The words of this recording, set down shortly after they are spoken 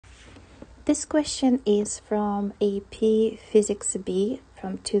This question is from AP Physics B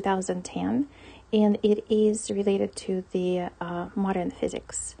from 2010, and it is related to the modern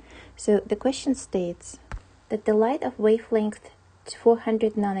physics. So the question states that the light of wavelength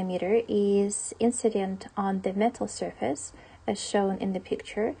 400 nanometer is incident on the metal surface, as shown in the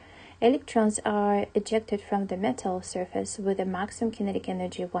picture. Electrons are ejected from the metal surface with a maximum kinetic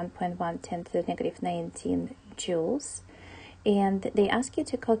energy of 1.110 to the negative 19 joules. And they ask you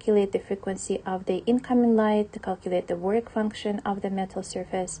to calculate the frequency of the incoming light, to calculate the work function of the metal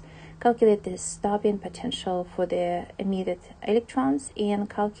surface, calculate the stopping potential for the emitted electrons, and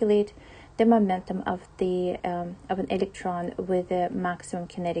calculate the momentum of an electron with the maximum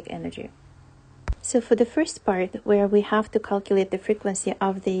kinetic energy. So for the first part, where we have to calculate the frequency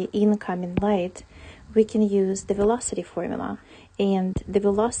of the incoming light, we can use the velocity formula. And the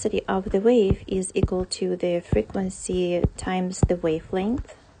velocity of the wave is equal to the frequency times the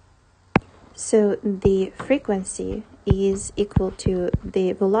wavelength. So the frequency is equal to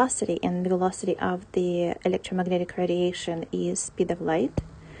the velocity, and the velocity of the electromagnetic radiation is speed of light,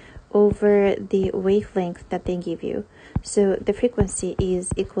 over the wavelength that they give you. So the frequency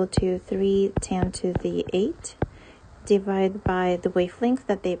is equal to 310 to the 8 divided by the wavelength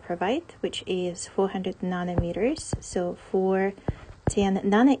that they provide, which is 400 nanometers. So 410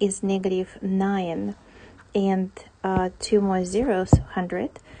 nano is negative 9, and 2 more zeros,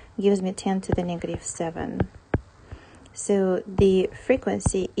 100, gives me 10 to the negative 7. So the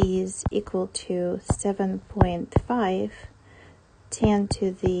frequency is equal to 7.5, 10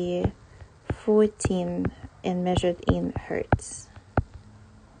 to the 14, and measured in hertz.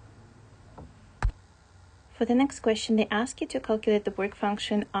 For the next question, they ask you to calculate the work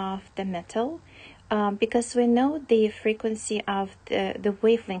function of the metal. Because we know the frequency of the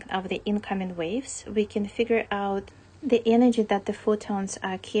wavelength of the incoming waves, we can figure out the energy that the photons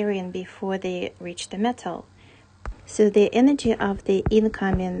are carrying before they reach the metal. So the energy of the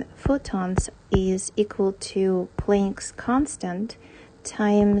incoming photons is equal to Planck's constant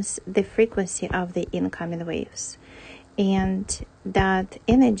times the frequency of the incoming waves. And that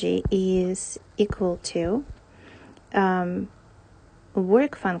energy is equal to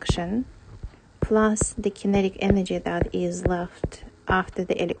work function plus the kinetic energy that is left after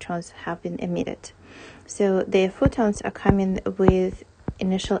the electrons have been emitted. So the photons are coming with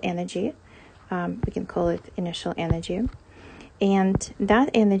initial energy. We can call it initial energy. And that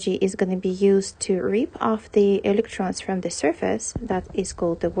energy is going to be used to rip off the electrons from the surface. That is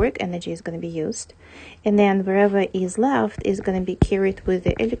called the work energy is going to be used. And then wherever is left is going to be carried with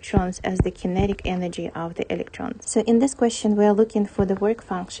the electrons as the kinetic energy of the electrons. So in this question, we are looking for the work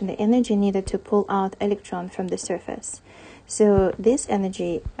function, the energy needed to pull out electron from the surface. So this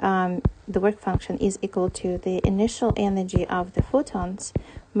energy, the work function, is equal to the initial energy of the photons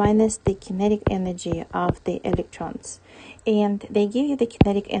minus the kinetic energy of the electrons. And they give you the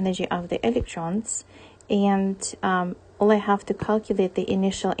kinetic energy of the electrons, and all I have to calculate the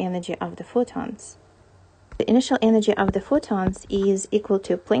initial energy of the photons. The initial energy of the photons is equal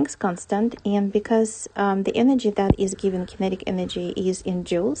to Planck's constant, and because the energy that is given, kinetic energy, is in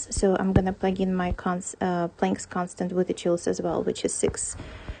joules, so I'm going to plug in my Planck's constant with the joules as well, which is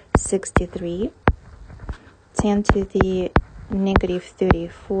 663, 10 to the negative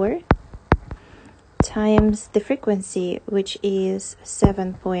 34, times the frequency, which is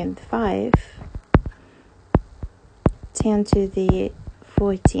 7.5, 10 to the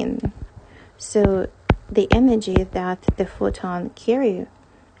 14. So the energy that the photon carry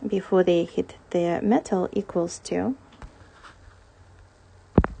before they hit the metal equals to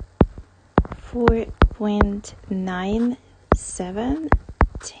 4.97,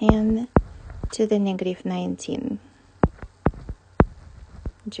 10 to the negative 19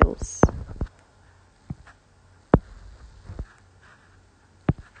 joules.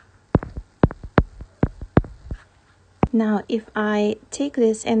 Now, if I take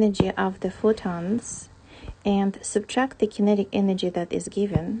this energy of the photons and subtract the kinetic energy that is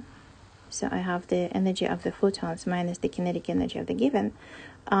given, so I have the energy of the photons minus the kinetic energy of the given,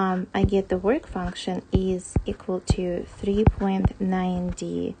 I get the work function is equal to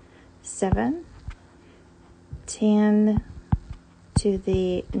 3.97, 10 to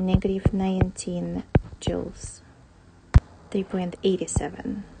the negative 19 joules,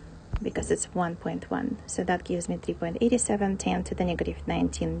 3.87. because it's 1.1. So that gives me 3.87, 10 to the negative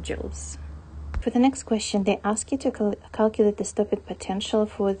 19 joules. For the next question, they ask you to calculate the stopping potential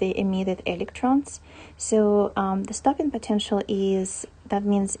for the emitted electrons. So the stopping potential is, that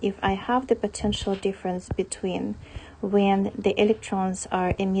means if I have the potential difference between when the electrons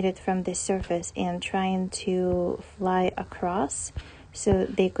are emitted from the surface and trying to fly across So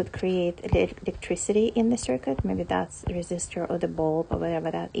they could create electricity in the circuit. Maybe that's the resistor or the bulb or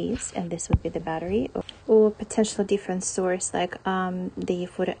whatever that is, and this would be the battery, or potential different source like the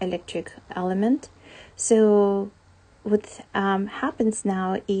photoelectric element. So what happens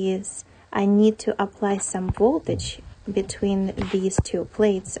now is I need to apply some voltage between these two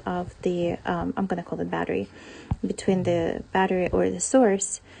plates of the I'm going to call it battery, between the battery or the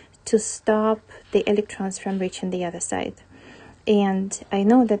source, to stop the electrons from reaching the other side. And I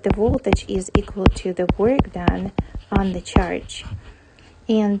know that the voltage is equal to the work done on the charge.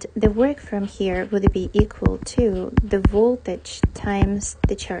 And the work from here would be equal to the voltage times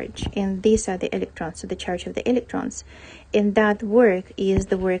the charge. And these are the electrons, so the charge of the electrons. And that work is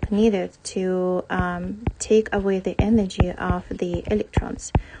the work needed to take away the energy of the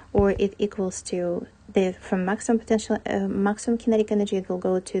electrons. Or it equals to from maximum potential, maximum kinetic energy, it will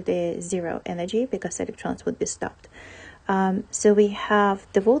go to the zero energy because electrons would be stopped. So we have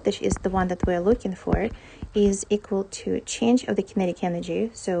the voltage is the one that we're looking for, is equal to change of the kinetic energy.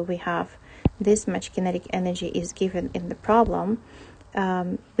 So we have this much kinetic energy is given in the problem.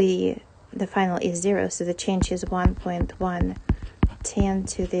 The final is 0, so the change is 1.1 10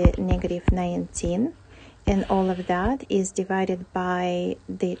 to the negative 19, and all of that is divided by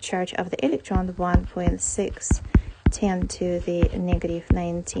the charge of the electron, 1.6 10 to the negative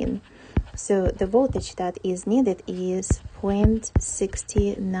 19. So the voltage that is needed is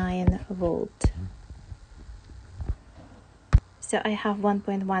 0.69 volt. So I have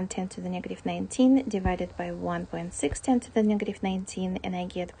 1.110 to the negative 19 divided by 1.610 to the negative 19, and I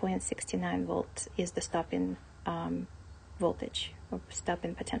get 0.69 volt is the stopping voltage or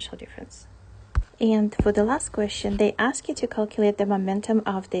stopping potential difference. And for the last question, they ask you to calculate the momentum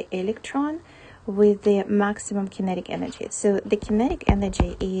of the electron with the maximum kinetic energy. So the kinetic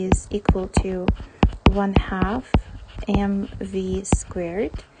energy is equal to 1/2 mv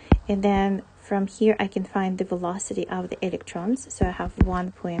squared, and then from here I can find the velocity of the electrons. So I have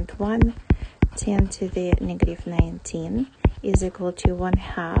 1.1 10 to the negative 19 is equal to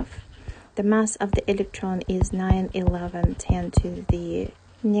 1/2. The mass of the electron is 911 10 to the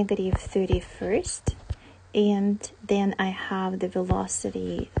negative 31st, and then I have the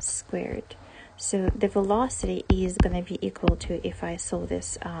velocity squared. So the velocity is going to be equal to, if I solve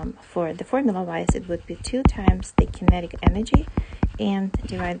this for the formula wise, it would be 2 times the kinetic energy and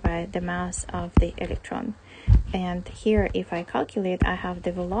divided by the mass of the electron. And here, if I calculate, I have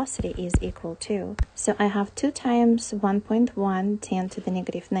the velocity is equal to, so I have 2 times 1.1 10 to the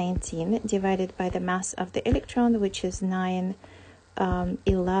negative 19 divided by the mass of the electron, which is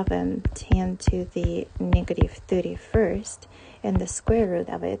 911 10 to the negative 31st, and the square root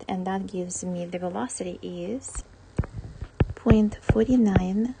of it, and that gives me the velocity is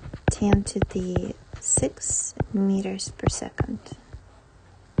 0.49 10 to the 6 meters per second.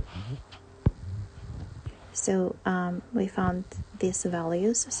 So we found these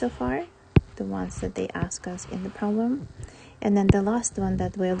values so far, the ones that they ask us in the problem. And then the last one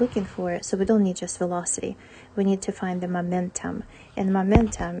that we're looking for, so we don't need just velocity, we need to find the momentum. And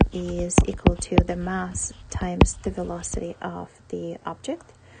momentum is equal to the mass times the velocity of the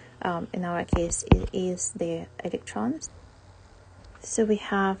object. In our case, it is the electrons. So we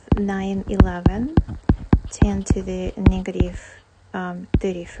have 911 10 to the negative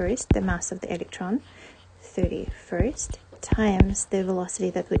 31st, the mass of the electron, 31st, times the velocity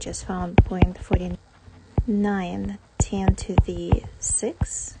that we just found, 0.49 10 to the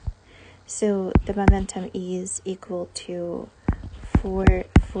 6. So the momentum is equal to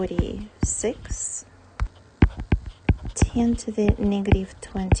 446 10 to the negative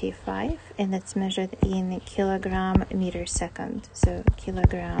 25, and that's measured in kilogram meter second. So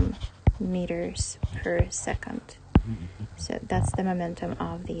kilogram meters per second. So that's the momentum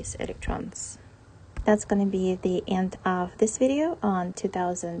of these electrons. That's going to be the end of this video on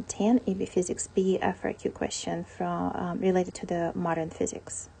 2010 AB Physics B FRQ question from related to the modern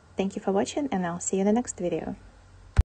physics. Thank you for watching, and I'll see you in the next video.